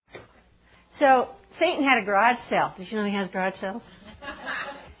So Satan had a garage sale. Did you know he has garage sales?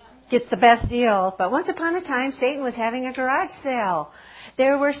 Gets the best deal. But once upon a time, Satan was having a garage sale.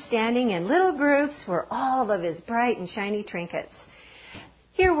 There were standing in little groups were all of his bright and shiny trinkets.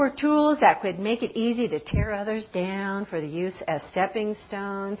 Here were tools that could make it easy to tear others down for the use as stepping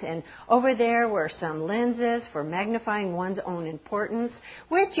stones. And over there were some lenses for magnifying one's own importance,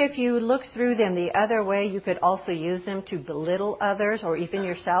 which if you looked through them the other way, you could also use them to belittle others or even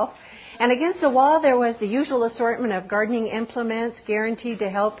yourself. And against the wall, there was the usual assortment of gardening implements guaranteed to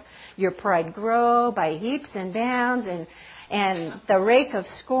help your pride grow by heaps and bounds, and the rake of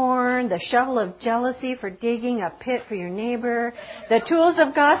scorn, the shovel of jealousy for digging a pit for your neighbor, the tools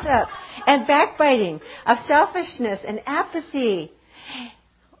of gossip and backbiting, of selfishness and apathy.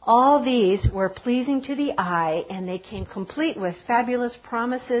 All these were pleasing to the eye, and they came complete with fabulous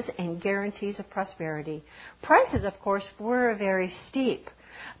promises and guarantees of prosperity. Prices, of course, were very steep.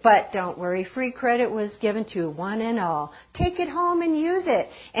 But don't worry, free credit was given to one and all. Take it home and use it,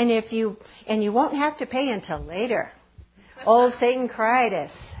 and you won't have to pay until later. Old Satan cried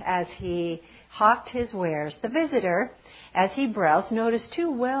as he hawked his wares. The visitor, as he browsed, noticed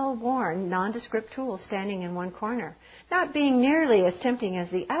two well-worn, nondescript tools standing in one corner. Not being nearly as tempting as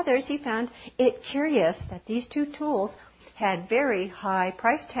the others, he found it curious that these two tools had very high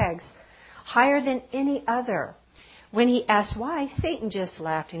price tags, higher than any other. When he asked why, Satan just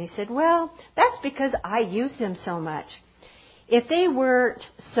laughed and he said, "Well, that's because I use them so much. If they weren't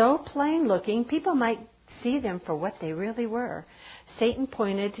so plain looking, people might see them for what they really were." Satan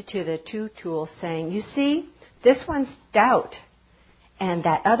pointed to the two tools, saying, "You see, this one's doubt, and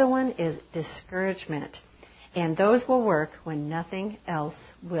that other one is discouragement. And those will work when nothing else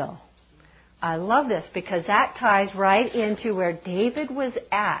will." I love this because that ties right into where David was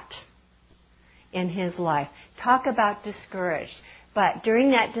at in his life. Talk about discouraged. But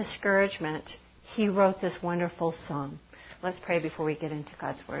during that discouragement, he wrote this wonderful song. Let's pray before we get into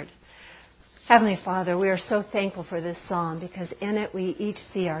God's Word. Heavenly Father, we are so thankful for this psalm because in it we each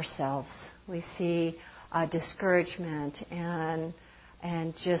see ourselves. We see discouragement and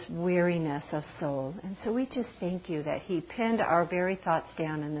just weariness of soul. And so we just thank you that he pinned our very thoughts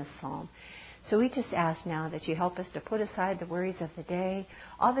down in this psalm. So we just ask now that you help us to put aside the worries of the day,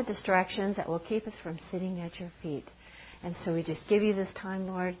 all the distractions that will keep us from sitting at your feet. And so we just give you this time,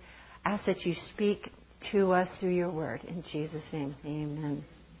 Lord. Ask that you speak to us through your word. In Jesus' name, amen.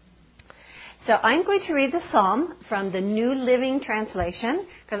 So I'm going to read the psalm from the New Living Translation,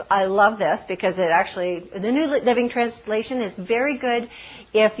 because I love this, because the New Living Translation is very good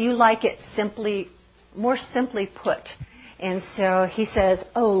if you like it more simply put. And so he says,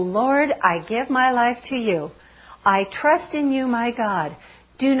 "O Lord, I give my life to you. I trust in you, my God.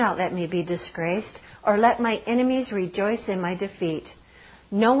 Do not let me be disgraced, or let my enemies rejoice in my defeat.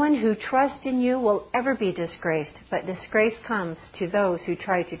 No one who trusts in you will ever be disgraced, but disgrace comes to those who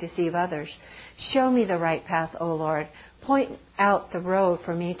try to deceive others. Show me the right path, O Lord. Point out the road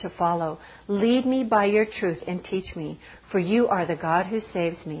for me to follow. Lead me by your truth and teach me, for you are the God who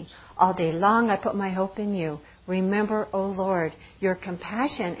saves me. All day long I put my hope in you. Remember, O Lord, your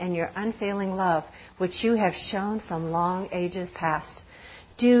compassion and your unfailing love, which you have shown from long ages past.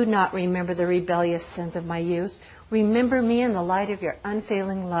 Do not remember the rebellious sins of my youth. Remember me in the light of your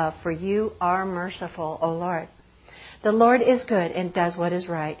unfailing love, for you are merciful, O Lord. The Lord is good and does what is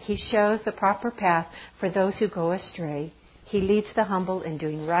right. He shows the proper path for those who go astray. He leads the humble in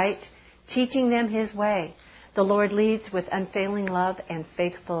doing right, teaching them his way. The Lord leads with unfailing love and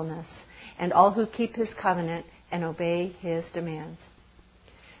faithfulness, and all who keep his covenant and obey his demands.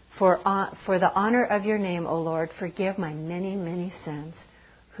 For the honor of your name, O Lord, forgive my many, many sins.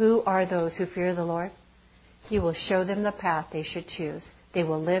 Who are those who fear the Lord? He will show them the path they should choose. They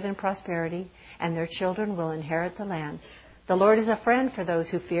will live in prosperity, and their children will inherit the land. The Lord is a friend for those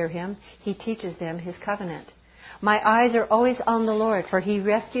who fear him. He teaches them his covenant. My eyes are always on the Lord, for he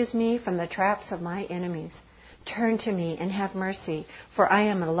rescues me from the traps of my enemies. Turn to me and have mercy, for I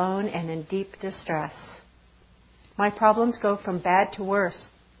am alone and in deep distress. My problems go from bad to worse.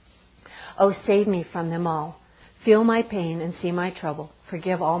 Oh, save me from them all. Feel my pain and see my trouble.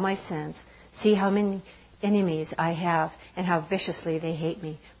 Forgive all my sins. See how many enemies I have and how viciously they hate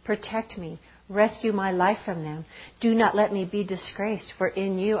me. Protect me. Rescue my life from them. Do not let me be disgraced, for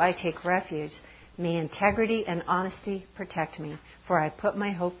in you I take refuge. May integrity and honesty protect me, for I put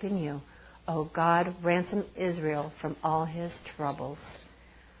my hope in you. O God, ransom Israel from all his troubles.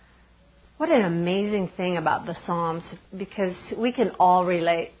 What an amazing thing about the Psalms, because we can all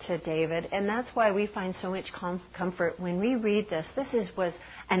relate to David, and that's why we find so much comfort when we read this. Was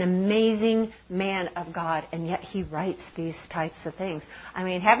an amazing man of God, and yet he writes these types of things. I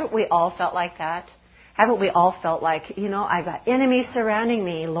mean, haven't we all felt like that? Haven't we all felt like, I've got enemies surrounding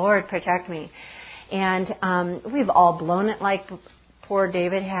me, Lord, protect me. And we've all blown it like poor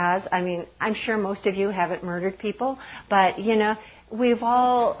David has. I mean, I'm sure most of you haven't murdered people, but, we've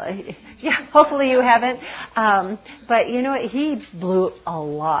all, hopefully you haven't. But he blew a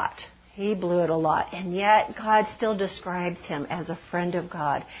lot. He blew it a lot. And yet God still describes him as a friend of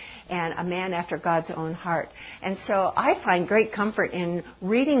God and a man after God's own heart. And so I find great comfort in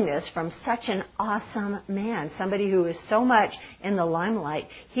reading this from such an awesome man, somebody who is so much in the limelight.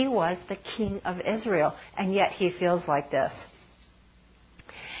 He was the king of Israel, and yet he feels like this.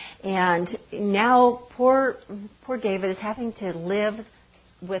 And now poor David is having to live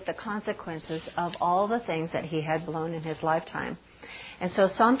with the consequences of all the things that he had blown in his lifetime. And so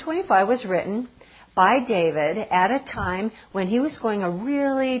Psalm 25 was written by David at a time when he was going a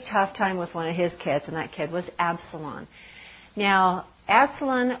really tough time with one of his kids, and that kid was Absalom. Now,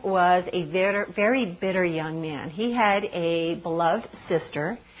 Absalom was a very bitter young man. He had a beloved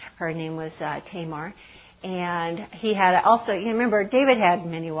sister. Her name was Tamar. And he had also, remember, David had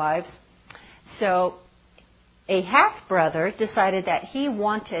many wives. So a half-brother decided that he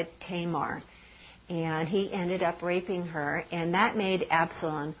wanted Tamar. And he ended up raping her. And that made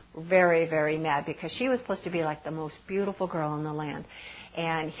Absalom very, very mad, because she was supposed to be like the most beautiful girl in the land.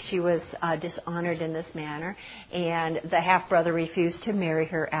 And she was dishonored in this manner. And the half-brother refused to marry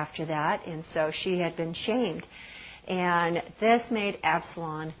her after that. And so she had been shamed. And this made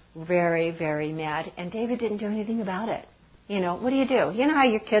Absalom very, very mad. And David didn't do anything about it. What do? You know how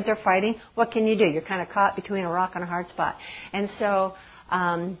your kids are fighting? What can you do? You're kind of caught between a rock and a hard spot. And so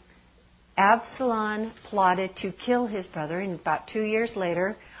Absalom plotted to kill his brother. And about 2 years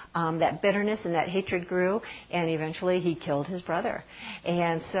later, that bitterness and that hatred grew. And eventually he killed his brother.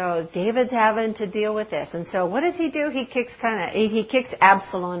 And so David's having to deal with this. And so what does he do? He kicks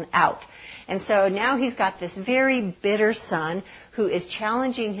Absalom out. And so now he's got this very bitter son who is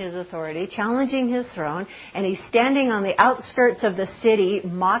challenging his authority, challenging his throne, and he's standing on the outskirts of the city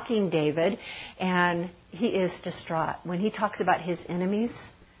mocking David, and he is distraught. When he talks about his enemies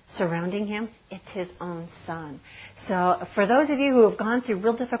surrounding him, it's his own son. So for those of you who have gone through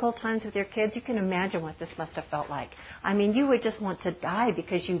real difficult times with your kids, you can imagine what this must have felt like. I mean, you would just want to die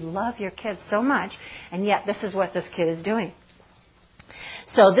because you love your kids so much, and yet this is what this kid is doing.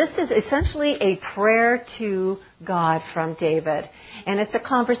 So this is essentially a prayer to God from David. And it's a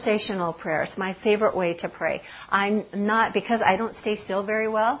conversational prayer. It's my favorite way to pray. Because I don't stay still very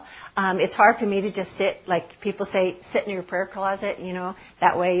well, it's hard for me to just sit, like people say, sit in your prayer closet,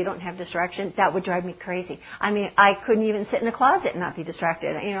 that way you don't have distraction. That would drive me crazy. I mean, I couldn't even sit in the closet and not be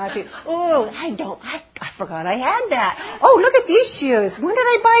distracted. I'd be, I forgot I had that. Oh, look at these shoes. When did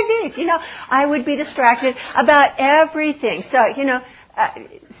I buy these? I would be distracted about everything.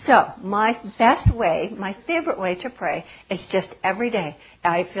 So my favorite way to pray is just every day.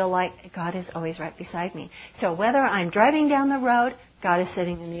 I feel like God is always right beside me. So whether I'm driving down the road, God is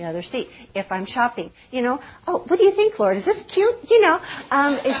sitting in the other seat. If I'm shopping, oh, what do you think, Lord? Is this cute?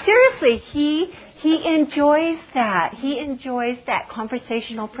 Seriously, He enjoys that. He enjoys that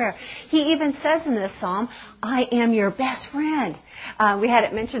conversational prayer. He even says in this psalm, I am your best friend. We had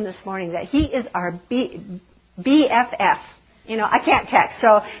it mentioned this morning that He is our BFF. I can't text, so,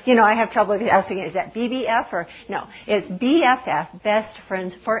 I have trouble asking, is that BBF or, no, it's BFF, best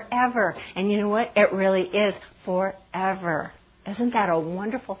friends forever. And you know what? It really is forever. Isn't that a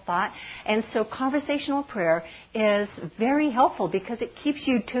wonderful thought? And so conversational prayer is very helpful because it keeps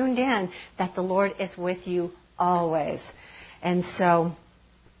you tuned in that the Lord is with you always. And so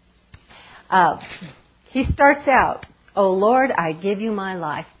he starts out, oh Lord, I give you my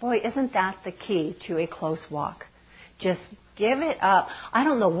life. Boy, isn't that the key to a close walk? Just give it up. I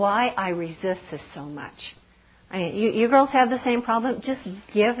don't know why I resist this so much. I mean, you girls have the same problem, just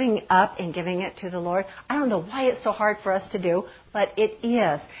giving up and giving it to the Lord. I don't know why it's so hard for us to do, but it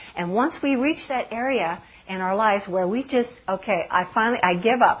is. And once we reach that area in our lives where we just, I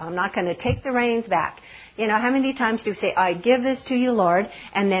give up. I'm not going to take the reins back. How many times do we say, I give this to you, Lord,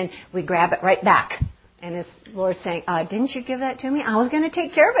 and then we grab it right back? And it's Lord saying, didn't you give that to me? I was going to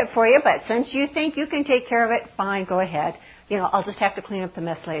take care of it for you, but since you think you can take care of it, fine, go ahead. I'll just have to clean up the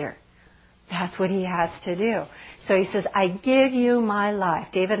mess later. That's what he has to do. So he says, I give you my life.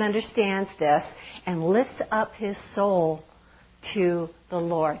 David understands this and lifts up his soul to the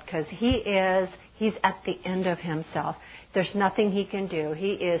Lord because he's at the end of himself. There's nothing he can do.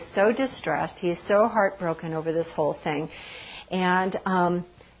 He is so distressed. He is so heartbroken over this whole thing. And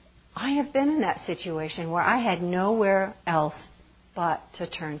I have been in that situation where I had nowhere else but to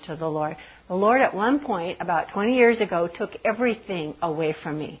turn to the Lord. The Lord at one point, about 20 years ago, took everything away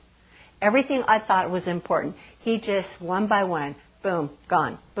from me. Everything I thought was important. He just, one by one, boom,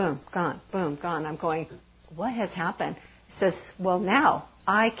 gone, boom, gone, boom, gone. I'm going, what has happened? He says, well, now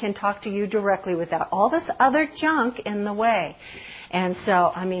I can talk to you directly without all this other junk in the way. And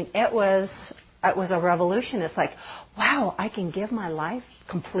so, I mean, it was a revolution. It's like, wow, I can give my life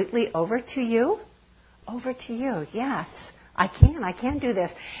completely over to you? Over to you, yes. I can do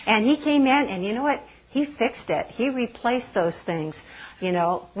this. And he came in, and you know what? He fixed it. He replaced those things. You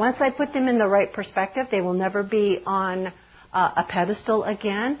know, once I put them in the right perspective, they will never be on a pedestal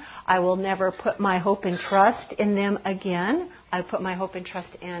again. I will never put my hope and trust in them again. I put my hope and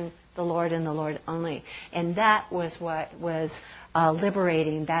trust in the Lord and the Lord only. And that was what was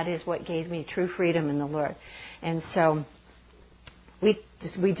liberating. That is what gave me true freedom in the Lord. And so we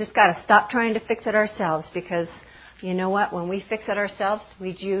just got to stop trying to fix it ourselves, because you know what? When we fix it ourselves,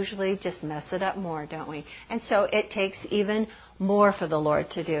 we usually just mess it up more, don't we? And so it takes even more for the Lord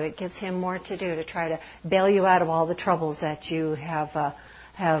to do. It gives Him more to do to try to bail you out of all the troubles that you have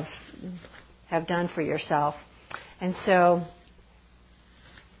done for yourself. And so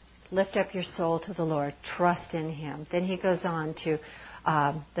lift up your soul to the Lord. Trust in Him. Then he goes on to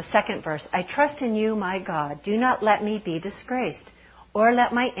the second verse. I trust in you, my God. Do not let me be disgraced, or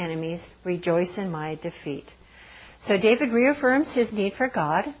let my enemies rejoice in my defeat. So David reaffirms his need for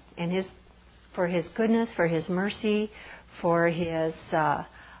God and for His goodness, for His mercy, for His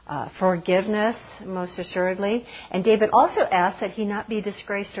forgiveness, most assuredly. And David also asks that he not be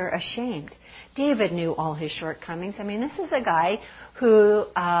disgraced or ashamed. David knew all his shortcomings. I mean, this is a guy who,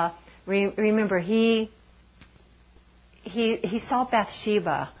 remember, he saw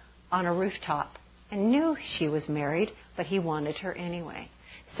Bathsheba on a rooftop and knew she was married, but he wanted her anyway.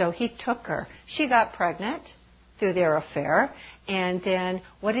 So he took her. She got pregnant through their affair. And then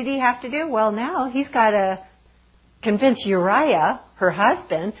what did he have to do? Well, now he's got to convince Uriah, her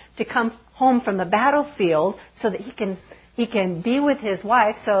husband, to come home from the battlefield so that he can be with his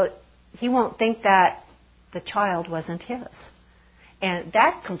wife, so he won't think that the child wasn't his. And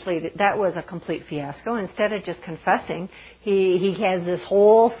that was a complete fiasco. Instead of just confessing, he has this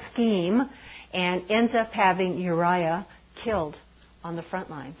whole scheme and ends up having Uriah killed on the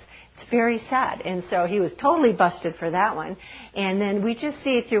front lines. It's very sad. And so he was totally busted for that one. And then we just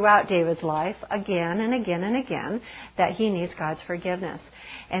see throughout David's life, again and again and again, that he needs God's forgiveness.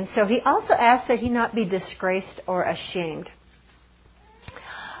 And so he also asks that he not be disgraced or ashamed.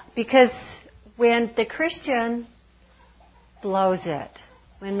 Because when the Christian blows it,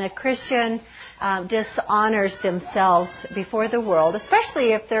 when the Christian dishonors themselves before the world,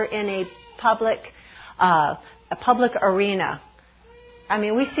 especially if they're in a public arena. I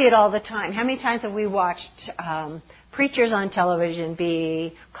mean, we see it all the time. How many times have we watched preachers on television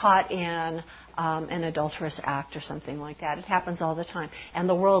be caught in an adulterous act or something like that? It happens all the time. And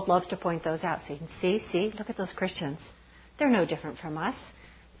the world loves to point those out. So you can see, look at those Christians. They're no different from us.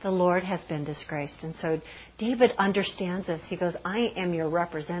 The Lord has been disgraced. And so David understands this. He goes, I am your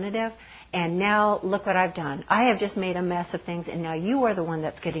representative, and now look what I've done. I have just made a mess of things, and now you are the one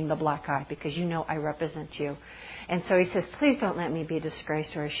that's getting the black eye because you know I represent you. And so he says, please don't let me be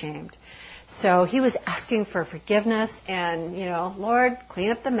disgraced or ashamed. So he was asking for forgiveness and, Lord, clean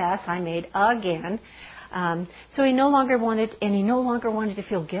up the mess I made again. So he no longer wanted to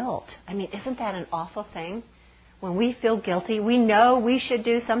feel guilt. I mean, isn't that an awful thing? When we feel guilty, we know we should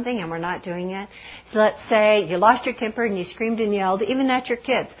do something and we're not doing it. So let's say you lost your temper and you screamed and yelled, even at your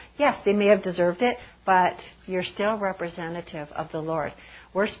kids. Yes, they may have deserved it, but you're still representative of the Lord.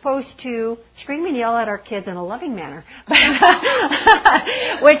 We're supposed to scream and yell at our kids in a loving manner,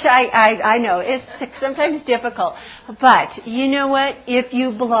 which I know it's sometimes difficult. But you know what? If you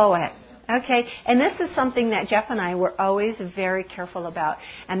blow it, okay, and this is something that Jeff and I were always very careful about,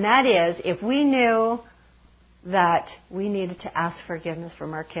 and that is if we knew that we needed to ask forgiveness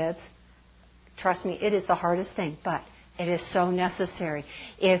from our kids, trust me, it is the hardest thing, but it is so necessary.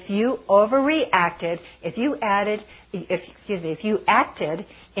 If you overreacted, if you acted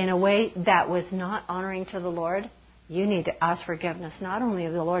in a way that was not honoring to the Lord, you need to ask forgiveness, not only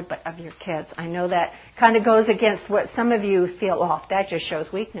of the Lord, but of your kids. I know that kind of goes against what some of you feel, oh, that just shows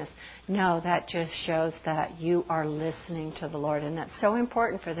weakness. No, that just shows that you are listening to the Lord, and that's so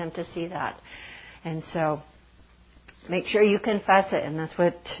important for them to see that. And so make sure you confess it, and that's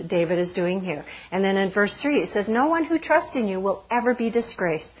what David is doing here. And then in verse 3, it says, no one who trusts in you will ever be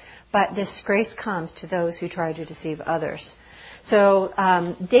disgraced, but disgrace comes to those who try to deceive others. So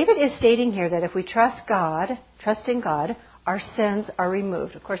David is stating here that if we trust in God, our sins are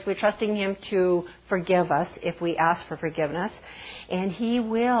removed. Of course, we're trusting Him to forgive us if we ask for forgiveness, and He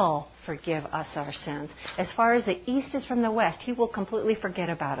will forgive us our sins. As far as the east is from the west, He will completely forget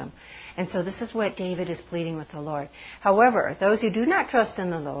about them. And so this is what David is pleading with the Lord. However, those who do not trust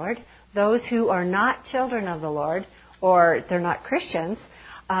in the Lord, those who are not children of the Lord, or they're not Christians,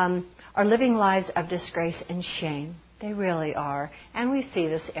 are living lives of disgrace and shame. They really are. And we see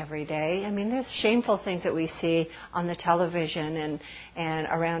this every day. I mean, there's shameful things that we see on the television and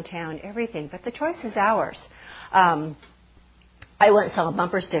around town, everything. But the choice is ours. I once saw a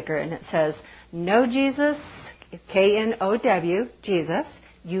bumper sticker, and it says, "No Jesus, K-N-O-W, Jesus,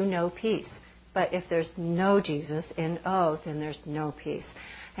 you know peace. But if there's no Jesus, N-O, then there's no peace."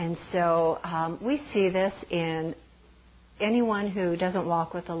 And so we see this in anyone who doesn't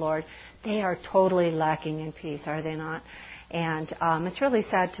walk with the Lord. They are totally lacking in peace, are they not? And it's really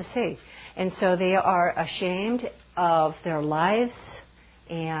sad to see. And so they are ashamed of their lives,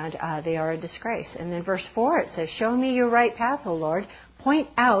 and they are a disgrace. And then verse 4, it says, "Show me your right path, O Lord. Point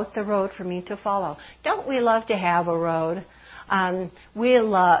out the road for me to follow." Don't we love to have a road?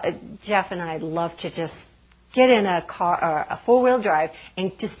 Jeff and I love to just get in a car, or a four-wheel drive,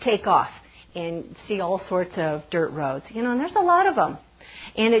 and just take off and see all sorts of dirt roads. And there's a lot of them.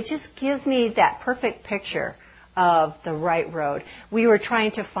 And it just gives me that perfect picture of the right road. We were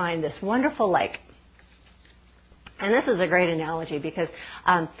trying to find this wonderful lake. And this is a great analogy because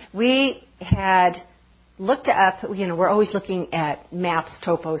we had looked up, we're always looking at maps,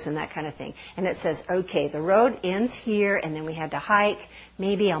 topos, and that kind of thing. And it says, okay, the road ends here, and then we had to hike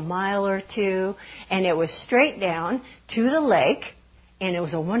maybe a mile or two. And it was straight down to the lake. And it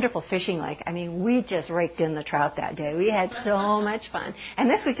was a wonderful fishing lake. I mean, we just raked in the trout that day. We had so much fun. And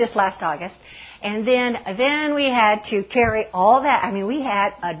this was just last August. And then we had to carry all that. I mean, we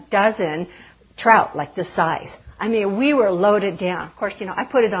had a dozen trout like this size. I mean, we were loaded down. Of course, I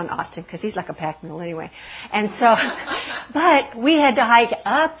put it on Austin because he's like a pack mule anyway. And so, but we had to hike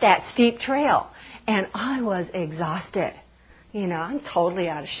up that steep trail. And I was exhausted. I'm totally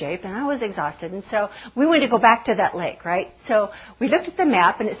out of shape, and I was exhausted. And so we wanted to go back to that lake, right? So we looked at the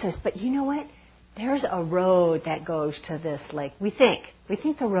map, and it says, but you know what? There's a road that goes to this lake. We think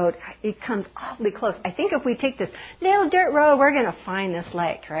the road, it comes awfully close. I think if we take this little dirt road, we're going to find this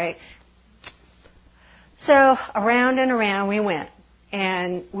lake, right? So around and around we went,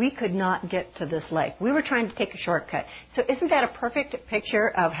 and we could not get to this lake. We were trying to take a shortcut. So isn't that a perfect picture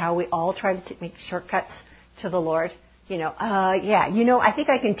of how we all try to make shortcuts to the Lord? I think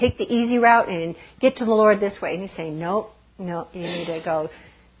I can take the easy route and get to the Lord this way. And He's saying, no, you need to go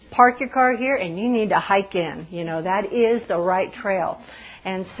park your car here and you need to hike in. That is the right trail.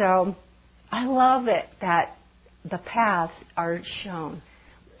 And so I love it that the paths are shown.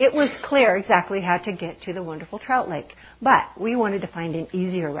 It was clear exactly how to get to the wonderful trout lake. But we wanted to find an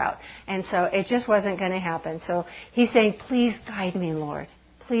easier route. And so it just wasn't going to happen. So He's saying, please guide me, Lord.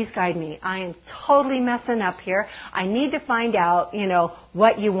 Please guide me. I am totally messing up here. I need to find out,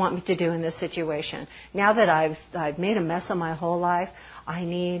 what you want me to do in this situation. Now that I've made a mess of my whole life, I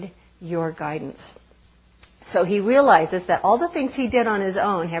need your guidance. So he realizes that all the things he did on his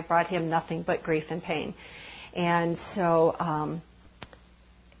own have brought him nothing but grief and pain. And so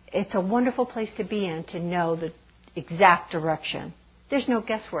it's a wonderful place to be in, to know the exact direction. There's no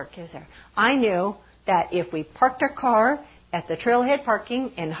guesswork, is there? I knew that if we parked our car at the trailhead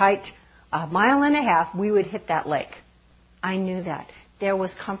parking and hiked a mile and a half, we would hit that lake. I knew that. There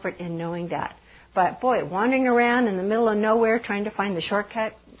was comfort in knowing that. But boy, wandering around in the middle of nowhere trying to find the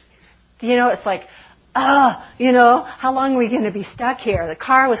shortcut, it's like, how long are we going to be stuck here? The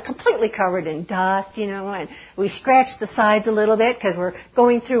car was completely covered in dust, and we scratched the sides a little bit because we're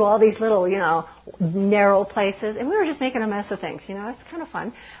going through all these little, narrow places. And we were just making a mess of things, It's kind of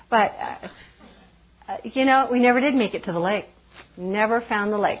fun. But we never did make it to the lake. Never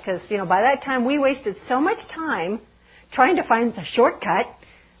found the lake. Because, by that time we wasted so much time trying to find the shortcut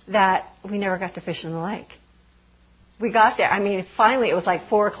that we never got to fish in the lake. We got there. Finally it was like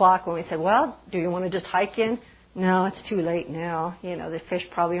 4 o'clock when we said, well, do you want to just hike in? No, it's too late now. The fish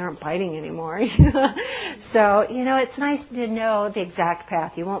probably aren't biting anymore. So, it's nice to know the exact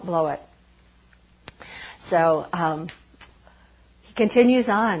path. You won't blow it. So, he continues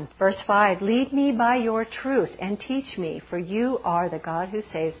on, verse 5, "Lead me by your truth and teach me, for you are the God who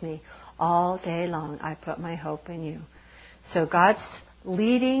saves me. All day long I put my hope in you." So God's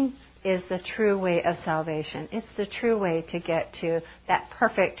leading is the true way of salvation. It's the true way to get to that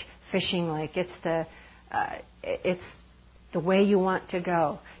perfect fishing lake. It's the way you want to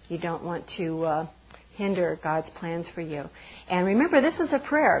go. You don't want to hinder God's plans for you. And remember, this is a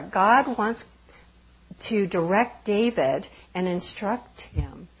prayer. God wants to direct David and instruct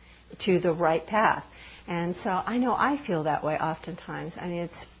him to the right path. And so I know I feel that way oftentimes. I mean,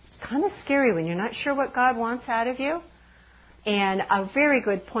 it's kind of scary when you're not sure what God wants out of you. And a very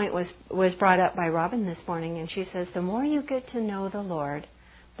good point was brought up by Robin this morning, and she says, the more you get to know the Lord,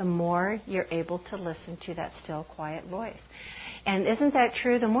 the more you're able to listen to that still, quiet voice. And isn't that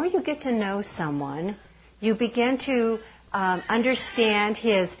true? The more you get to know someone, you begin to understand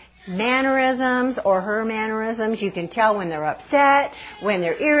his mannerisms or her mannerisms. You can tell when they're upset, when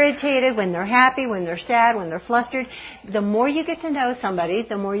they're irritated, when they're happy, when they're sad, when they're flustered. The more you get to know somebody,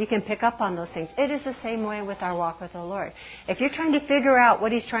 the more you can pick up on those things. It is the same way with our walk with the Lord. If you're trying to figure out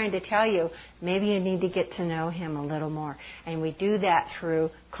what He's trying to tell you, maybe you need to get to know Him a little more. And we do that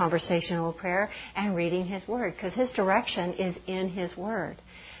through conversational prayer and reading His Word, because His direction is in His Word.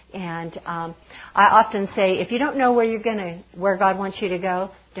 And I often say, if you don't know where God wants you to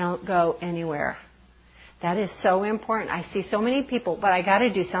go, don't go anywhere. That is so important. I see so many people, but I got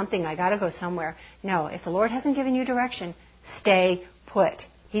to do something. I got to go somewhere. No, if the Lord hasn't given you direction, stay put.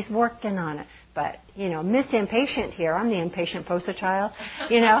 He's working on it. But, Miss Impatient here. I'm the impatient poster child.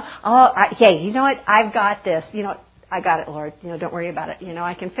 Hey, you know what? I've got this. I got it, Lord. Don't worry about it.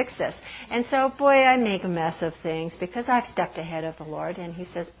 I can fix this. And so, boy, I make a mess of things because I've stepped ahead of the Lord. And He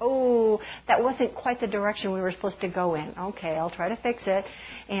says, oh, that wasn't quite the direction we were supposed to go in. Okay, I'll try to fix it.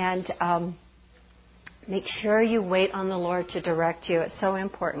 And make sure you wait on the Lord to direct you. It's so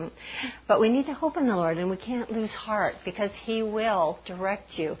important. But we need to hope in the Lord, and we can't lose heart because He will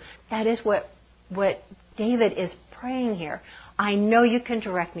direct you. That is what David is praying here. I know you can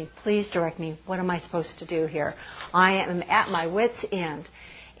direct me. Please direct me. What am I supposed to do here? I am at my wit's end.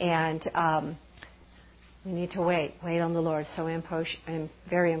 And we need to wait. Wait on the Lord. So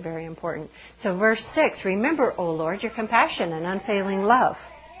very, very important. So verse 6, remember, O Lord, your compassion and unfailing love,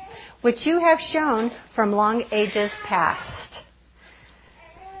 which you have shown from long ages past.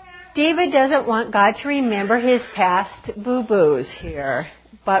 David doesn't want God to remember his past boo-boos here,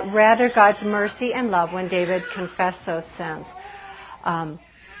 but rather God's mercy and love when David confessed those sins.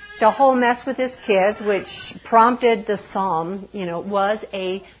 The whole mess with his kids, which prompted the psalm, was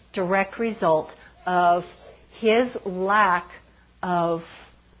a direct result of his lack of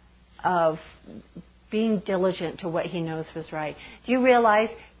being diligent to what he knows was right. Do you realize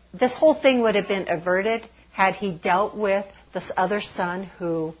this whole thing would have been averted had he dealt with this other son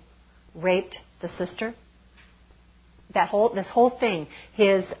who raped the sister? This whole thing,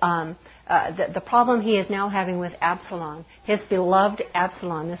 the problem he is now having with Absalom, his beloved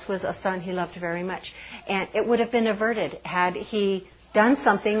Absalom. This was a son he loved very much, and it would have been averted had he done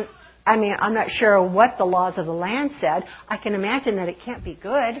something. I mean, I'm not sure what the laws of the land said. I can imagine that it can't be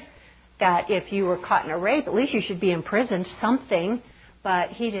good. That if you were caught in a rape, at least you should be imprisoned, something. But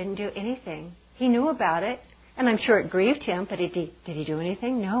he didn't do anything. He knew about it. And I'm sure it grieved him, but did he do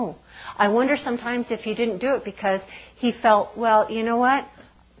anything? No. I wonder sometimes if he didn't do it because he felt, well, you know what?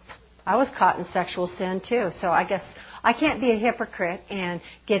 I was caught in sexual sin too, so I guess I can't be a hypocrite and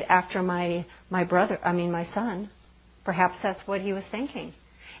get after my son. Perhaps that's what he was thinking.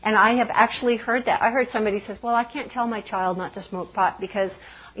 And I have actually heard that. I heard somebody says, well, I can't tell my child not to smoke pot because,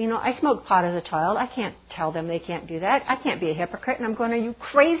 I smoked pot as a child. I can't tell them they can't do that. I can't be a hypocrite. And I'm going, are you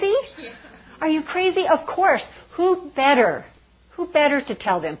crazy? Yeah. Are you crazy? Of course. Who better to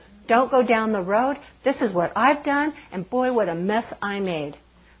tell them, don't go down the road. This is what I've done, and boy, what a mess I made.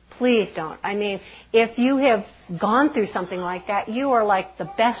 Please don't. I mean, if you have gone through something like that, you are like the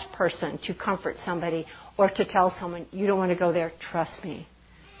best person to comfort somebody or to tell someone, you don't want to go there. Trust me.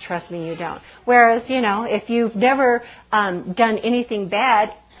 Trust me, you don't. Whereas, if you've never done anything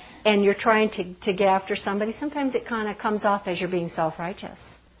bad and you're trying to get after somebody, sometimes it kind of comes off as you're being self-righteous.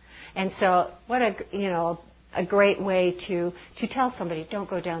 And so what a great way to tell somebody, don't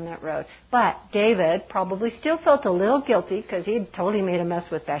go down that road. But David probably still felt a little guilty because he totally made a mess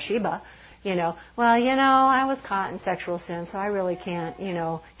with Bathsheba. I was caught in sexual sin, so I really can't,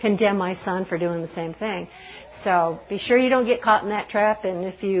 condemn my son for doing the same thing. So be sure you don't get caught in that trap. And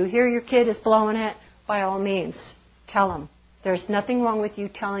if you hear your kid is blowing it, by all means, tell them. There's nothing wrong with you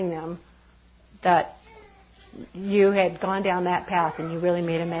telling them that you had gone down that path and you really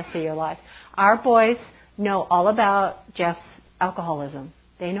made a mess of your life. Our boys know all about Jeff's alcoholism.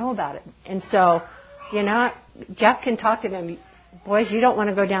 They know about it. And so, Jeff can talk to them. Boys, you don't want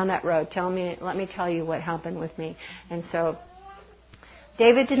to go down that road. Let me tell you what happened with me. And so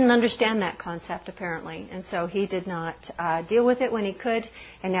David didn't understand that concept, apparently, and so he did not deal with it when he could,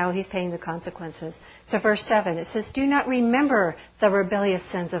 and now he's paying the consequences. So verse 7, it says, do not remember the rebellious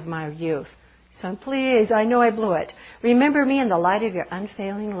sins of my youth. Son, please, I know I blew it. Remember me in the light of your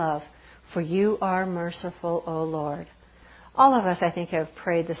unfailing love, for you are merciful, O Lord. All of us, I think, have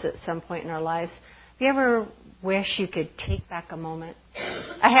prayed this at some point in our lives. Have you ever wish you could take back a moment?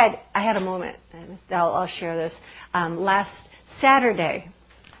 I had a moment, and I'll share this. Last Saturday,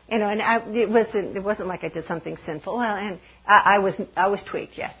 and it wasn't like I did something sinful. Well, and I was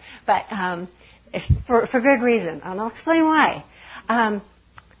tweaked, yes, but for good reason, and I'll explain why.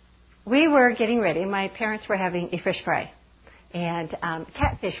 We were getting ready. My parents were having a fish fry, and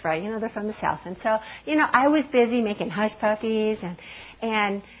catfish fry. They're from the South, and so I was busy making hush puppies,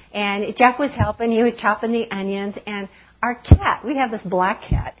 and Jeff was helping. He was chopping the onions, and our cat, we have this black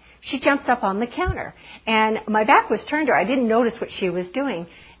cat. She jumps up on the counter, and my back was turned to her. I didn't notice what she was doing,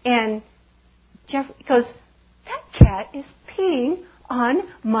 and Jeff goes, "That cat is peeing on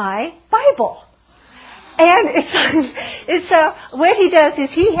my Bible." And so what he does is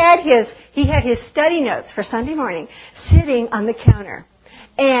he had his study notes for Sunday morning sitting on the counter,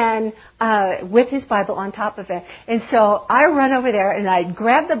 and with his Bible on top of it. And so I run over there and I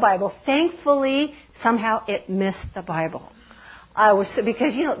grab the Bible. Thankfully, somehow it missed the Bible.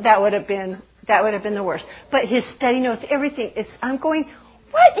 Because that would have been the worst. But his study notes, everything is. I'm going,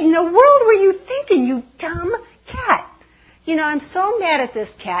 what in the world were you thinking, you dumb cat? I'm so mad at this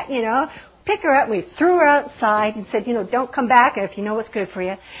cat. Pick her up, and we threw her outside and said, don't come back if you know what's good for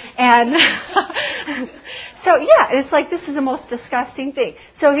you. And so, it's like this is the most disgusting thing.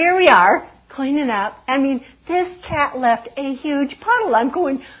 So here we are, cleaning up. I mean, this cat left a huge puddle. I'm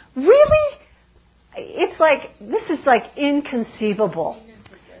going, really? It's like, this is like inconceivable.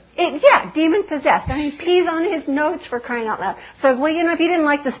 Demon possessed. I mean, pees on his notes, for crying out loud. So, if you didn't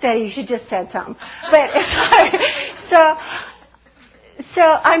like the study, you should just said something. But it's like, So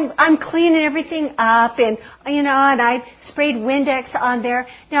I'm cleaning everything up, and and I sprayed Windex on there.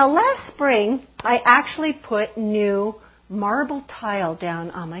 Now, last spring, I actually put new marble tile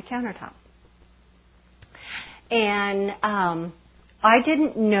down on my countertop, and I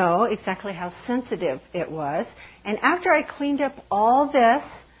didn't know exactly how sensitive it was. And after I cleaned up all this,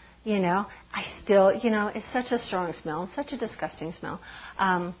 I still, it's such a strong smell, such a disgusting smell.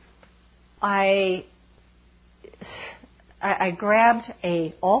 I grabbed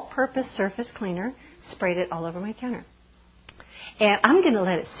a all-purpose surface cleaner, sprayed it all over my counter. And I'm going to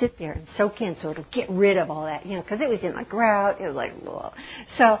let it sit there and soak in so it'll get rid of all that, because it was in the grout. It was like, ugh.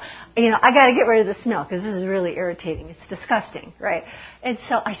 So, I got to get rid of the smell because this is really irritating. It's disgusting, right? And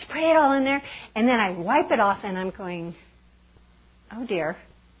so I spray it all in there, and then I wipe it off, and I'm going, oh, dear,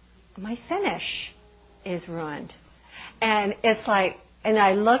 my finish is ruined. And it's like, and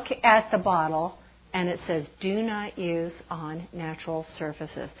I look at the bottle, and it says, do not use on natural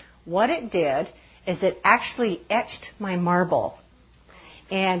surfaces. What it did is it actually etched my marble.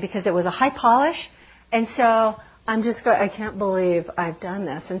 And because it was a high polish, and so I'm just going, I can't believe I've done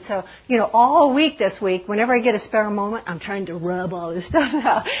this. And so, all week this week, whenever I get a spare moment, I'm trying to rub all this stuff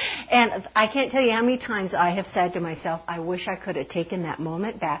out. And I can't tell you how many times I have said to myself, I wish I could have taken that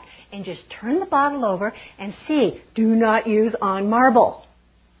moment back and just turned the bottle over and see, do not use on marble.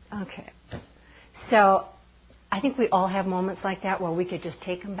 Okay. So I think we all have moments like that where we could just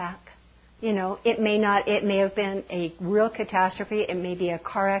take them back. It may have been a real catastrophe. It may be a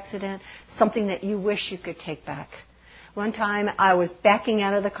car accident, something that you wish you could take back. One time I was backing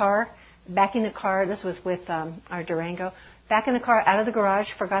the car, this was with our Durango, backing the car out of the garage,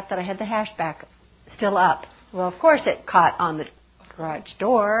 forgot that I had the hatchback still up. Well, of course it caught on the garage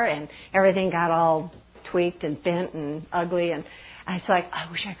door and everything got all tweaked and bent and ugly, and I was like, I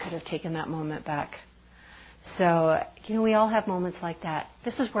wish I could have taken that moment back. So, we all have moments like that.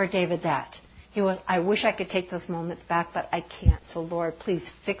 This is where David's at. He was, I wish I could take those moments back, but I can't. So, Lord, please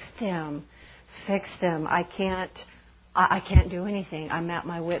fix them. Fix them. I can't do anything. I'm at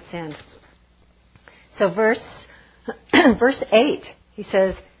my wit's end. So verse 8, he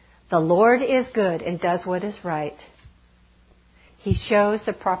says, the Lord is good and does what is right. He shows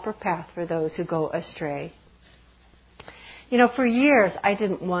the proper path for those who go astray. For years, I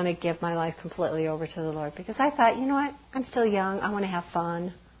didn't want to give my life completely over to the Lord because I thought, what? I'm still young. I want to have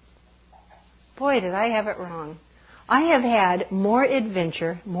fun. Boy, did I have it wrong. I have had more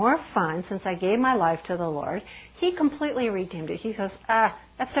adventure, more fun since I gave my life to the Lord. He completely redeemed it. He goes, that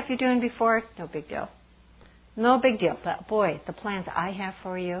stuff you're doing before, no big deal. No big deal. But boy, the plans I have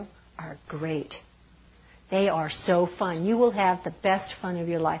for you are great. They are so fun. You will have the best fun of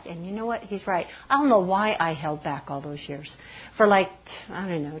your life. And you know what? He's right. I don't know why I held back all those years. For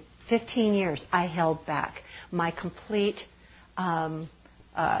 15 years, I held back my complete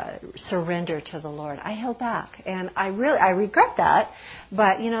surrender to the Lord. I held back. And I regret that.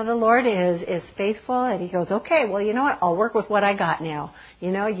 But, the Lord is faithful. And He goes, okay, well, you know what? I'll work with what I got now.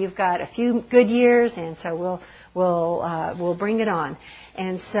 You've got a few good years, and so we'll bring it on.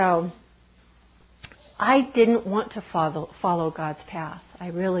 And so I didn't want to follow God's path. I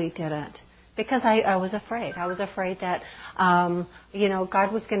really didn't. Because I was afraid. I was afraid that,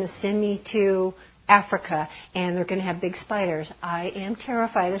 God was going to send me to Africa and they're going to have big spiders. I am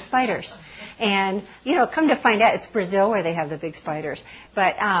terrified of spiders. And, come to find out, it's Brazil where they have the big spiders.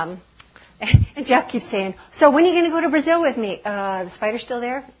 But, and Jeff keeps saying, so when are you going to go to Brazil with me? The spider's still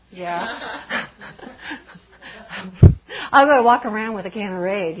there? Yeah. I'm going to walk around with a can of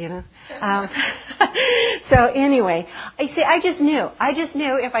Raid, So anyway, I just knew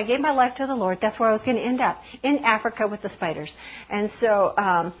if I gave my life to the Lord, that's where I was going to end up, in Africa with the spiders. And so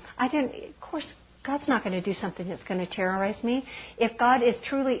I didn't, of course, God's not going to do something that's going to terrorize me. If God is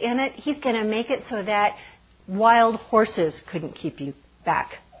truly in it, He's going to make it so that wild horses couldn't keep you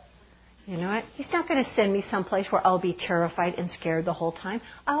back. You know what? He's not going to send me someplace where I'll be terrified and scared the whole time.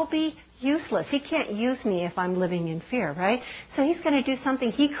 I'll be useless. He can't use me if I'm living in fear, right? So He's going to do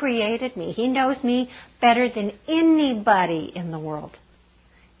something. He created me. He knows me better than anybody in the world,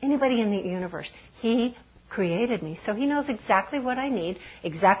 anybody in the universe. He created me. So He knows exactly what I need,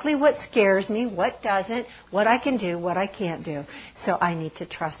 exactly what scares me, what doesn't, what I can do, what I can't do. So I need to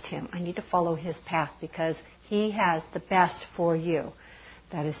trust Him. I need to follow His path because He has the best for you.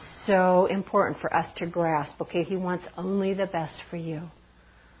 That is so important for us to grasp. Okay, He wants only the best for you.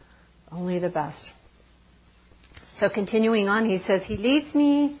 Only the best. So continuing on, he says, He leads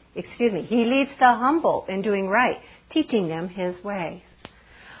the humble in doing right, teaching them His way.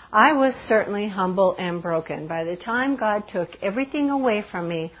 I was certainly humble and broken. By the time God took everything away from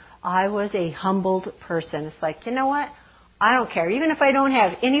me, I was a humbled person. It's like, you know what? I don't care. Even if I don't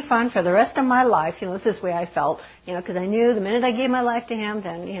have any fun for the rest of my life, this is the way I felt, because I knew the minute I gave my life to Him,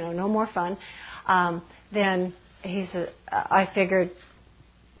 then, no more fun. Then I figured,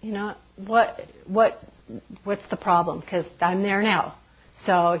 what's the problem? Because I'm there now.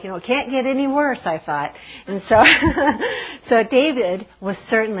 So, it can't get any worse, I thought. And so, so David was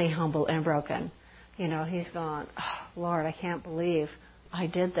certainly humble and broken. He's gone, oh, Lord, I can't believe I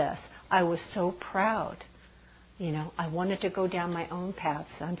did this. I was so proud. I wanted to go down my own paths.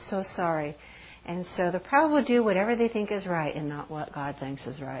 I'm so sorry. And so the proud will do whatever they think is right and not what God thinks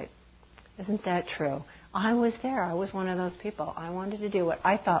is right. Isn't that true? I was there. I was one of those people. I wanted to do what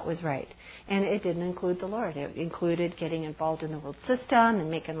I thought was right. And it didn't include the Lord. It included getting involved in the world system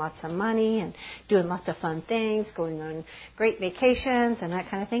and making lots of money and doing lots of fun things, going on great vacations and that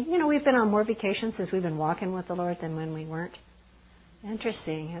kind of thing. We've been on more vacations since we've been walking with the Lord than when we weren't.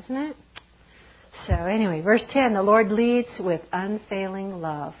 Interesting, isn't it? So anyway, verse 10, the Lord leads with unfailing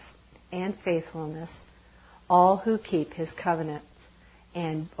love and faithfulness all who keep His covenant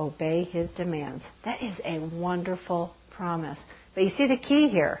and obey His demands. That is a wonderful promise. But you see, the key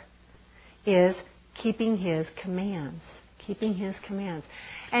here is keeping His commands. Keeping His commands.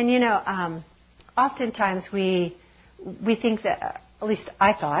 And oftentimes we think that, at least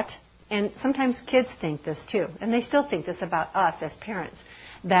I thought, and sometimes kids think this too, and they still think this about us as parents,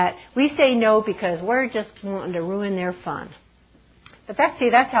 that we say no because we're just wanting to ruin their fun. But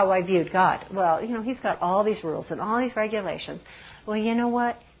that's how I viewed God. Well, He's got all these rules and all these regulations. Well, you know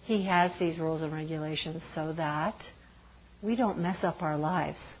what? He has these rules and regulations so that we don't mess up our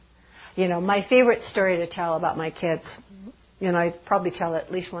lives. My favorite story to tell about my kids, I probably tell it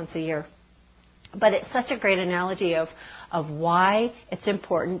at least once a year. But it's such a great analogy of why it's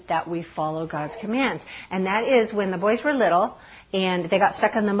important that we follow God's commands. And that is when the boys were little and they got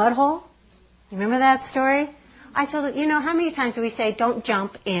stuck in the mud hole. You remember that story? I told them, how many times do we say, don't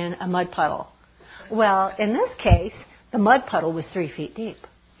jump in a mud puddle? Well, in this case, the mud puddle was 3 feet deep.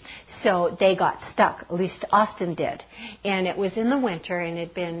 So they got stuck, at least Austin did. And it was in the winter and it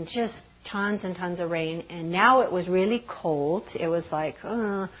had been just tons and tons of rain. And now it was really cold. It was like,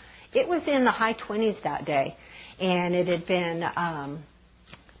 it was in the high 20s that day. And it had been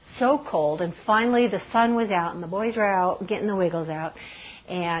so cold. And finally the sun was out and the boys were out getting the wiggles out.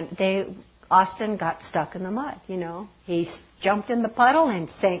 And Austin got stuck in the mud, He jumped in the puddle and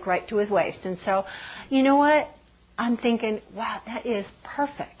sank right to his waist. And so, you know what? I'm thinking, wow, that is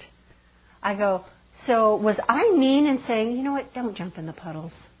perfect. I go, so was I mean in saying, you know what, don't jump in the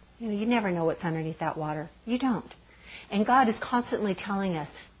puddles. You never know what's underneath that water. You don't. And God is constantly telling us,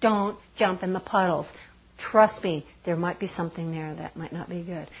 don't jump in the puddles. trust me, there might be something there that might not be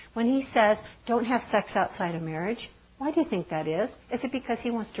good. When he says, don't have sex outside of marriage, why do you think that is? Is it because he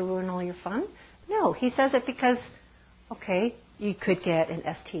wants to ruin all your fun? No, he says it because, okay, you could get an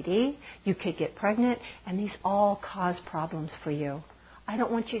STD, you could get pregnant, and these all cause problems for you. I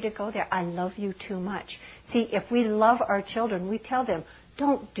don't want you to go there. I love you too much. See, if we love our children, we tell them,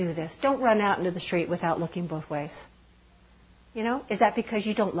 don't do this. Don't run out into the street without looking both ways. You know, is that because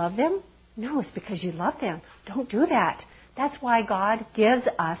you don't love them? No, it's because you love them. Don't do that. That's why God gives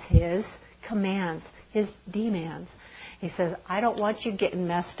us His commands, His demands. He says, I don't want you getting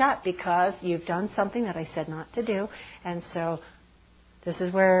messed up because you've done something that I said not to do. And so this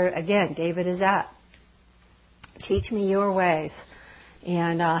is where, again, David is at. Teach me your ways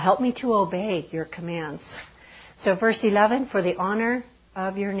and help me to obey your commands. So verse 11, for the honor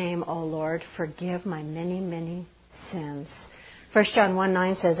of your name, O Lord, forgive my many, many sins. 1 John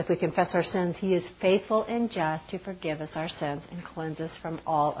 1:9 says, if we confess our sins, He is faithful and just to forgive us our sins and cleanse us from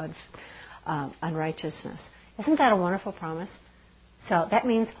all unrighteousness. Isn't that a wonderful promise? So that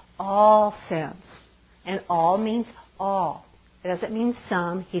means all sins. And all means all. It doesn't mean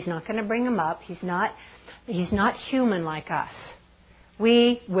some. He's not going to bring them up. He's not human like us.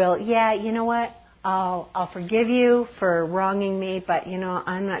 We will, you know what? I'll forgive you for wronging me, but,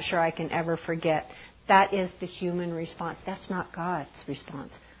 I'm not sure I can ever forget. That is the human response. That's not God's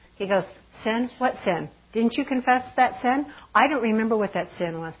response. He goes, sin? What sin? Didn't you confess that sin? I don't remember what that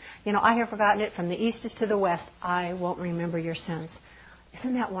sin was. I have forgotten it from the east to the west. I won't remember your sins.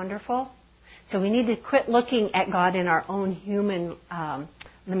 Isn't that wonderful? So we need to quit looking at God in our own human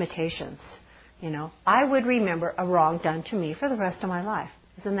limitations. I would remember a wrong done to me for the rest of my life.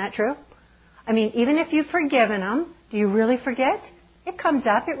 Isn't that true? I mean, even if you've forgiven them, do you really forget? It comes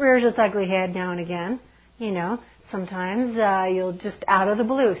up. It rears its ugly head now and again. Sometimes you'll just out of the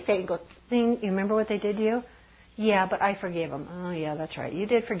blue, Satan goes, you remember what they did to you? Yeah, but I forgave them. Oh, yeah, that's right. You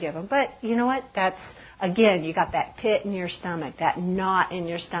did forgive them. But you know what? That's, again, you got that pit in your stomach, that knot in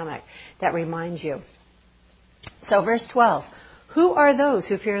your stomach that reminds you. So verse 12, who are those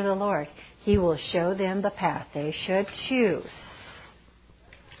who fear the Lord? He will show them the path they should choose.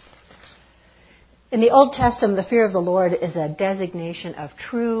 In the Old Testament, the fear of the Lord is a designation of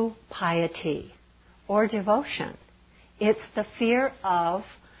true piety or devotion. It's the fear of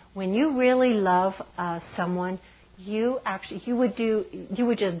when you really love someone, you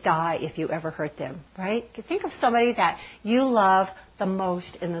would just die if you ever hurt them, right? Think of somebody that you love the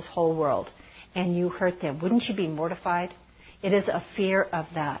most in this whole world, and you hurt them. Wouldn't you be mortified? It is a fear of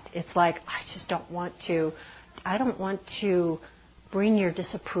that. It's like, I don't want to bring your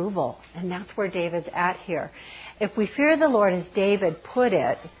disapproval. And that's where David's at here. If we fear the Lord as David put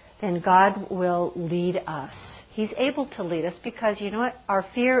it, then God will lead us. He's able to lead us because, you know what? Our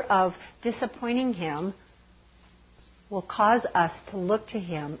fear of disappointing Him will cause us to look to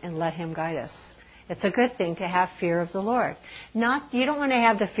Him and let Him guide us. It's a good thing to have fear of the Lord. You don't want to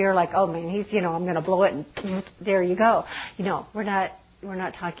have the fear like, oh man, I'm going to blow it and there you go. We're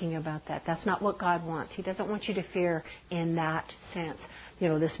not talking about that. That's not what God wants. He doesn't want you to fear in that sense.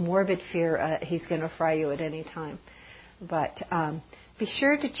 This morbid fear, He's going to fry you at any time. But be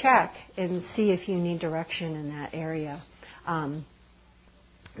sure to check and see if you need direction in that area.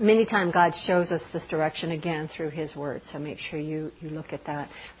 Many times God shows us this direction again through His Word, so make sure you look at that.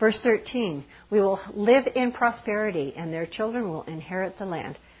 Verse 13, we will live in prosperity and their children will inherit the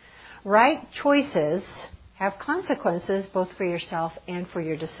land. Right choices have consequences both for yourself and for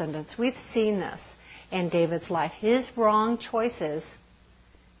your descendants. We've seen this in David's life. His wrong choices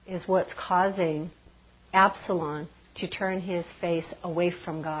is what's causing Absalom to turn his face away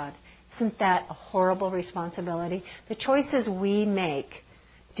from God. Isn't that a horrible responsibility? The choices we make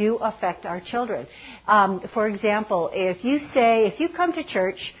do affect our children. For example, if you come to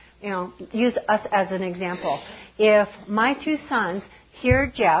church, use us as an example. If my two sons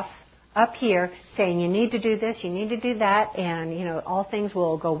hear Jeff up here saying you need to do this, you need to do that, and all things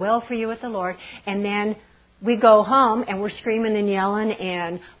will go well for you with the Lord, and then we go home and we're screaming and yelling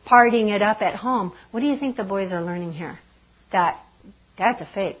and partying it up at home, what do you think the boys are learning here? That Dad's a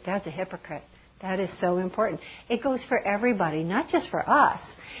fake, Dad's a hypocrite. That is so important. It goes for everybody, not just for us.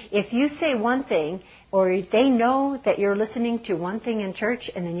 If you say one thing, or they know that you're listening to one thing in church,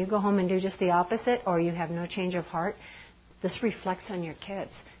 and then you go home and do just the opposite, or you have no change of heart, this reflects on your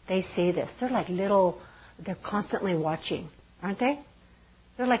kids. They see this. They're constantly watching, aren't they?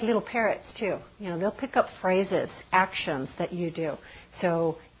 They're like little parrots, too. They'll pick up phrases, actions that you do.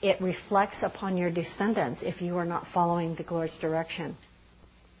 So it reflects upon your descendants if you are not following the Lord's direction.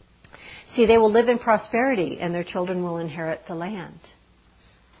 See, they will live in prosperity, and their children will inherit the land.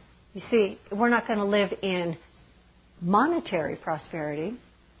 You see, we're not going to live in monetary prosperity.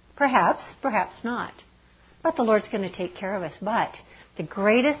 Perhaps not. But the Lord's going to take care of us. But the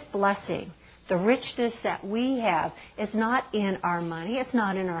greatest blessing, the richness that we have, is not in our money. It's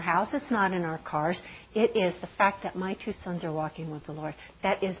not in our house. It's not in our cars. It is the fact that my 2 sons are walking with the Lord.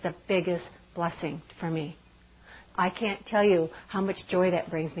 That is the biggest blessing for me. I can't tell you how much joy that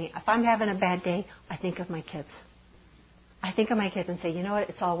brings me. If I'm having a bad day, I think of my kids. I think of my kids and say, you know what?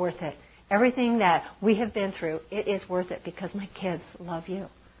 It's all worth it. Everything that we have been through, it is worth it because my kids love you.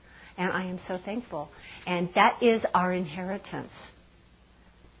 And I am so thankful. And that is our inheritance.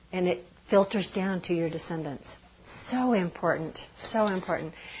 And it filters down to your descendants. So important. So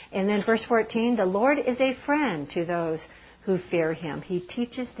important. And then verse 14, the Lord is a friend to those who fear Him. He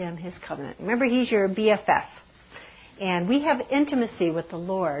teaches them His covenant. Remember, He's your BFF. And we have intimacy with the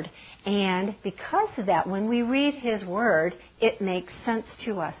Lord. And because of that, when we read His Word, it makes sense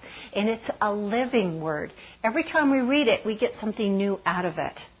to us. And it's a living Word. Every time we read it, we get something new out of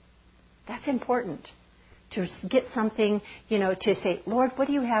it. That's important. To get something, to say, Lord, what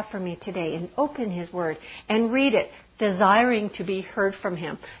do you have for me today? And open His Word and read it, desiring to be heard from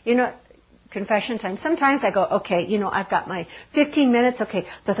Him. Confession time. Sometimes I go, okay, I've got my 15 minutes. Okay,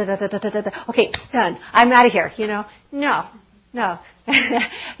 okay, done. I'm out of here. No.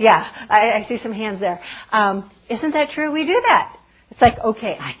 Yeah, I see some hands there. Isn't that true? We do that. It's like,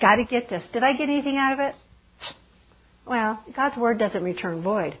 okay, I got to get this. Did I get anything out of it? Well, God's Word doesn't return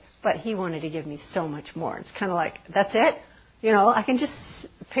void, but He wanted to give me so much more. It's kind of like, that's it? I can just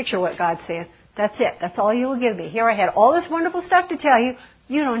picture what God's saying. That's it. That's all you will give me. Here I had all this wonderful stuff to tell you.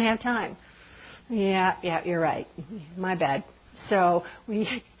 You don't have time. Yeah, you're right. My bad. So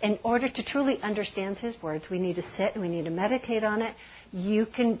in order to truly understand His words, we need to sit and we need to meditate on it. You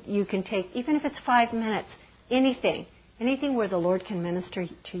can take, even if it's 5 minutes, anything where the Lord can minister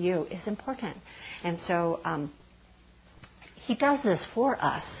to you is important. And so He does this for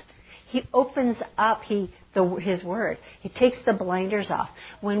us. He opens up His Word. He takes the blinders off.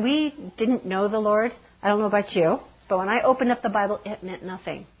 When we didn't know the Lord, I don't know about you, but when I opened up the Bible, it meant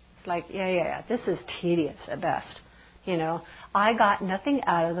nothing. It's like, yeah, this is tedious at best. I got nothing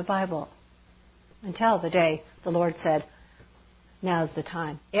out of the Bible until the day the Lord said, now's the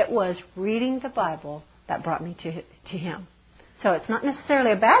time. It was reading the Bible that brought me to Him. So it's not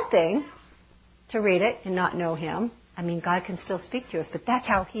necessarily a bad thing to read it and not know Him. I mean, God can still speak to us, but that's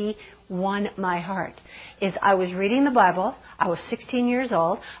how He won my heart. I was reading the Bible. I was 16 years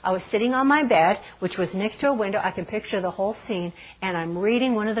old. I was sitting on my bed, which was next to a window. I can picture the whole scene, and I'm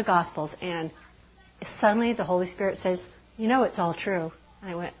reading one of the Gospels, and suddenly the Holy Spirit says, it's all true.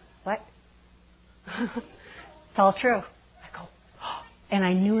 And I went, what? It's all true. I go, oh. And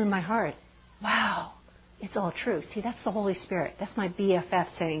I knew in my heart, wow, it's all true. See, that's the Holy Spirit. That's my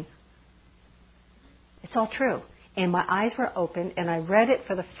BFF saying, it's all true. And my eyes were open, and I read it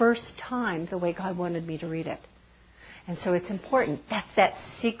for the first time the way God wanted me to read it. And so it's important. That's that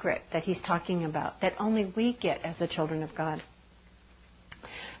secret that He's talking about, that only we get as the children of God.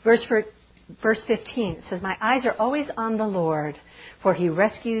 Verse 15, it says, my eyes are always on the Lord, for He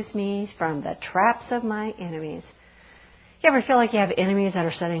rescues me from the traps of my enemies. You ever feel like you have enemies that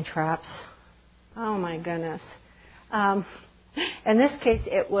are setting traps? Oh, my goodness. In this case,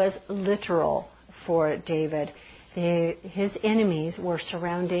 it was literal for David. His enemies were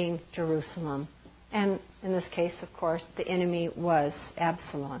surrounding Jerusalem. And in this case, of course, the enemy was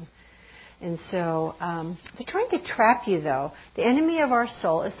Absalom. And so they're trying to trap you, though. The enemy of our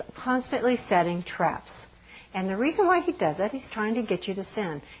soul is constantly setting traps. And the reason why he does that, he's trying to get you to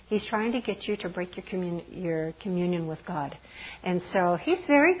sin. He's trying to get you to break your communion with God. And so he's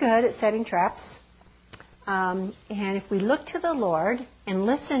very good at setting traps. And if we look to the Lord and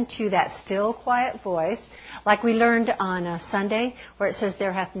listen to that still, quiet voice, like we learned on Sunday, where it says,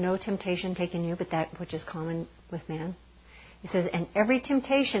 there hath no temptation taken you, but that which is common with man. He says, and every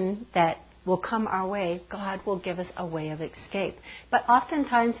temptation that will come our way, God will give us a way of escape. But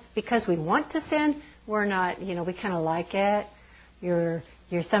oftentimes, because we want to sin, we're not, we kind of like it. You're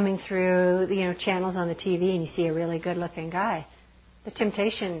thumbing through, channels on the TV and you see a really good-looking guy. The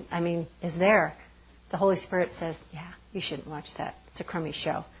temptation, is there. The Holy Spirit says, yeah, you shouldn't watch that. It's a crummy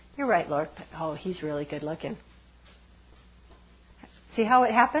show. You're right, Lord, but, he's really good-looking. See how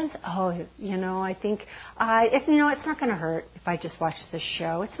it happens? I think, it's not going to hurt if I just watch this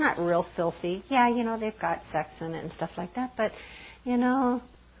show. It's not real filthy. Yeah, they've got sex in it and stuff like that, but,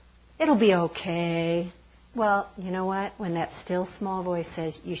 it'll be okay. Well, you know what? When that still small voice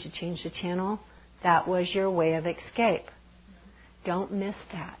says you should change the channel, that was your way of escape. Don't miss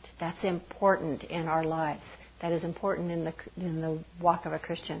that. That's important in our lives. that is important in the walk of a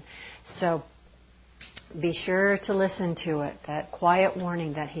Christian. So be sure to listen to it, that quiet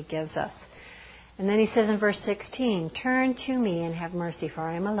warning that he gives us. And then he says in verse 16, "Turn to me and have mercy, for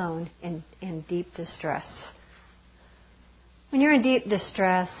I am alone in deep distress." When you're in deep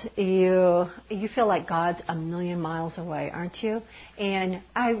distress, you feel like God's a million miles away, aren't you? And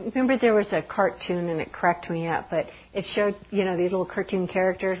I remember there was a cartoon, and it cracked me up, but it showed, these little cartoon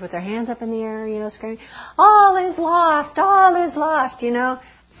characters with their hands up in the air, screaming, "All is lost, all is lost,"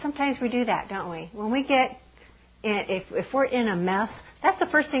 Sometimes we do that, don't we? When we get if we're in a mess, that's the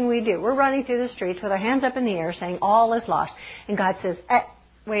first thing we do. We're running through the streets with our hands up in the air saying, "All is lost." And God says,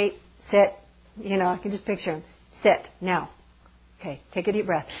 "Wait, sit." I can just picture him. "Sit, now. Okay, take a deep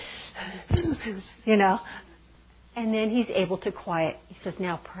breath." And then he's able to quiet. He says,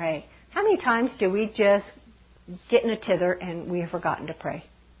 "Now pray." How many times do we just get in a tither and we have forgotten to pray?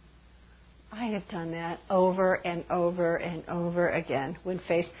 I have done that over and over and over again when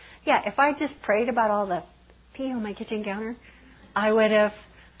faced. Yeah, if I just prayed about all the pee on my kitchen counter, I wouldn't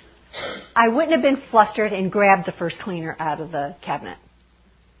have been flustered and grabbed the first cleaner out of the cabinet.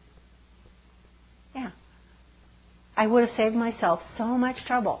 Yeah. I would have saved myself so much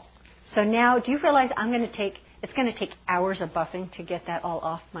trouble. So now, do you realize it's going to take hours of buffing to get that all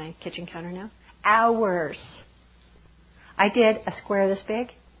off my kitchen counter now? Hours. I did a square this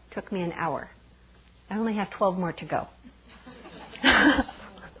big. Took me an hour. I only have 12 more to go.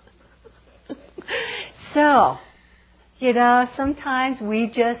 So, sometimes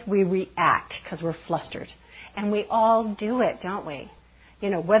we react because we're flustered. And we all do it, don't we?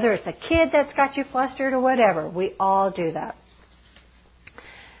 Whether it's a kid that's got you flustered or whatever, we all do that.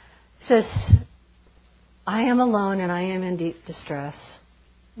 It says, "I am alone and I am in deep distress."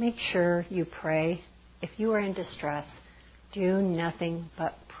 Make sure you pray. If you are in distress, do nothing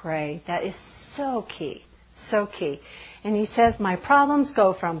but pray. That is so key. So key. And he says, "My problems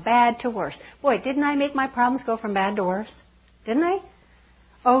go from bad to worse." Boy, didn't I make my problems go from bad to worse? Didn't I?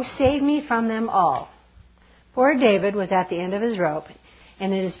 "Oh, save me from them all." Poor David was at the end of his rope.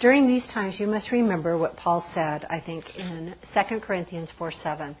 And it is during these times you must remember what Paul said, I think, in 2 Corinthians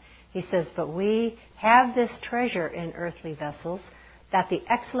 4:7. He says, "But we have this treasure in earthly vessels, that the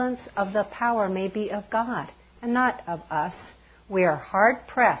excellence of the power may be of God, and not of us. We are hard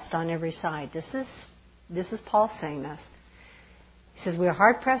pressed on every side." This is Paul saying this. He says, "We are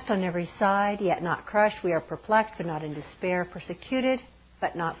hard pressed on every side, yet not crushed. We are perplexed, but not in despair. Persecuted,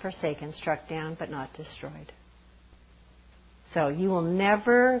 but not forsaken. Struck down, but not destroyed." So you will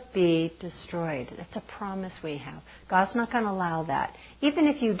never be destroyed. That's a promise we have. God's not going to allow that. Even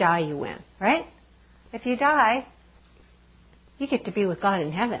if you die, you win, right? If you die, you get to be with God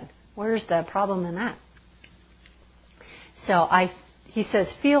in heaven. Where's the problem in that? So he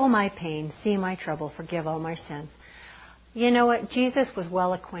says, "Feel my pain, see my trouble, forgive all my sins." You know what? Jesus was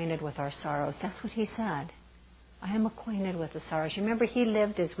well acquainted with our sorrows. That's what he said. "I am acquainted with the sorrows." You remember, he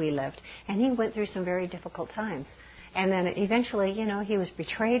lived as we lived, and he went through some very difficult times. And then eventually, he was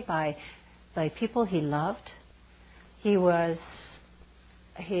betrayed by people he loved.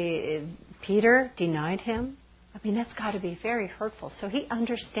 Peter denied him. I mean, that's got to be very hurtful. So he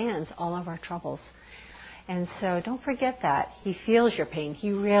understands all of our troubles. And so don't forget that. He feels your pain.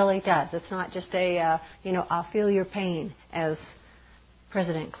 He really does. It's not just "I'll feel your pain," as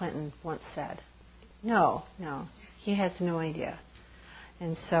President Clinton once said. No. He has no idea.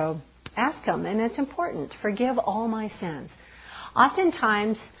 And so ask him, and it's important. Forgive all my sins.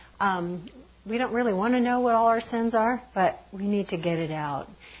 Oftentimes, we don't really want to know what all our sins are, but we need to get it out.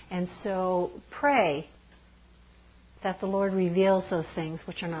 And so pray that the Lord reveals those things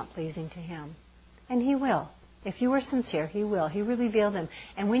which are not pleasing to him. And he will. If you are sincere, he will. He will reveal them.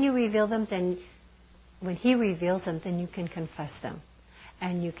 And when you reveal them, then when he reveals them, then you can confess them.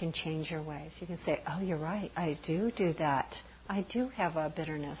 And you can change your ways. You can say, "Oh, you're right. I do that. I do have a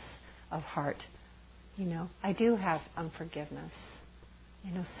bitterness of heart. I do have unforgiveness."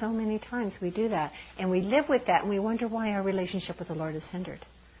 So many times we do that. And we live with that, and we wonder why our relationship with the Lord is hindered.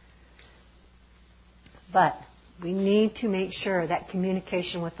 But we need to make sure that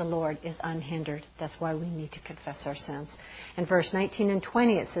communication with the Lord is unhindered. That's why we need to confess our sins. In verse 19 and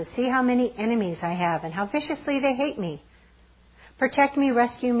 20, it says, "See how many enemies I have, and how viciously they hate me. Protect me,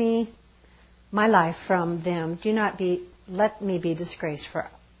 rescue me, my life from them. Let me be disgraced, for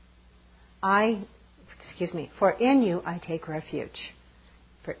in you I take refuge."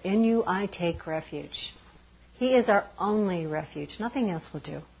 For in you I take refuge. He is our only refuge. Nothing else will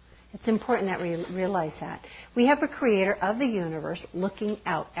do. It's important that we realize that. We have a creator of the universe looking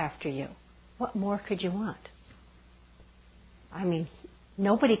out after you. What more could you want? I mean,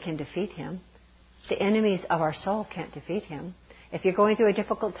 nobody can defeat him. The enemies of our soul can't defeat him. If you're going through a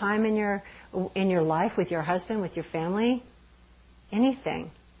difficult time in your life with your husband, with your family,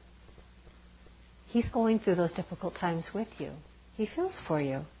 anything, he's going through those difficult times with you. He feels for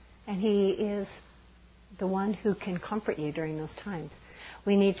you. And he is the one who can comfort you during those times.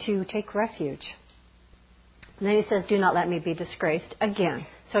 We need to take refuge. And then he says, do not let me be disgraced again.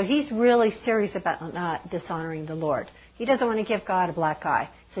 So he's really serious about not dishonoring the Lord. He doesn't want to give God a black eye.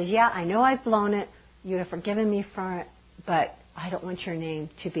 He says, yeah, I know I've blown it. You have forgiven me for it, but I don't want your name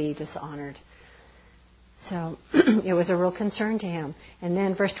to be dishonored. So it was a real concern to him. And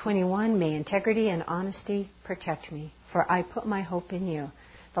then verse 21, may integrity and honesty protect me, for I put my hope in you.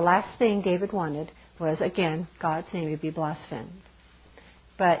 The last thing David wanted was, again, God's name to be blasphemed.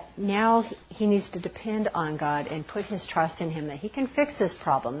 But now he needs to depend on God and put his trust in him that he can fix this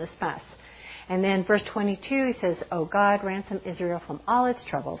problem, this mess. And then verse 22, he says, O God, ransom Israel from all its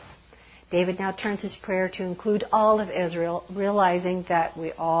troubles. David now turns his prayer to include all of Israel, realizing that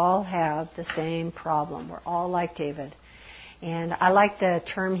we all have the same problem. We're all like David. And I like the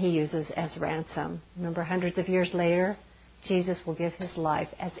term he uses as ransom. Remember, hundreds of years later, Jesus will give his life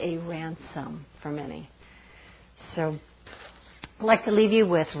as a ransom for many. So I'd like to leave you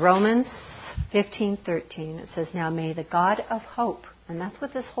with Romans 15:13. It says, now may the God of hope, and that's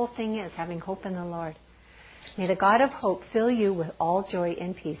what this whole thing is, having hope in the Lord. May the God of hope fill you with all joy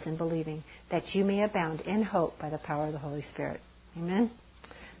and peace in believing, that you may abound in hope by the power of the Holy Spirit. Amen?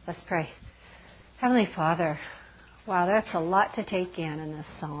 Let's pray. Heavenly Father, wow, that's a lot to take in this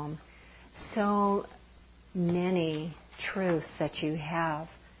psalm. So many truths that you have.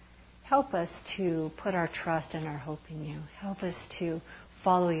 Help us to put our trust and our hope in you. Help us to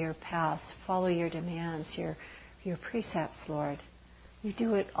follow your paths, follow your demands, your precepts, Lord. You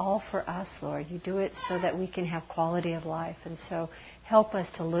do it all for us, Lord. You do it so that we can have quality of life. And so help us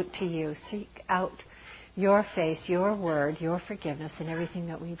to look to you, seek out your face, your word, your forgiveness in everything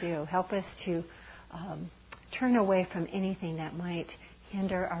that we do. Help us to turn away from anything that might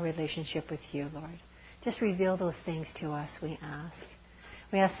hinder our relationship with you, Lord. Just reveal those things to us, we ask.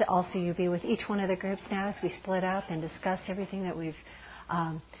 We ask that also you be with each one of the groups now as we split up and discuss everything that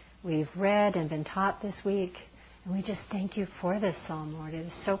we've read and been taught this week. And we just thank you for this psalm, Lord. It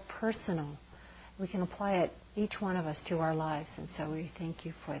is so personal. We can apply it, each one of us, to our lives. And so we thank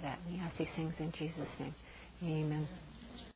you for that. We ask these things in Jesus' name. Amen.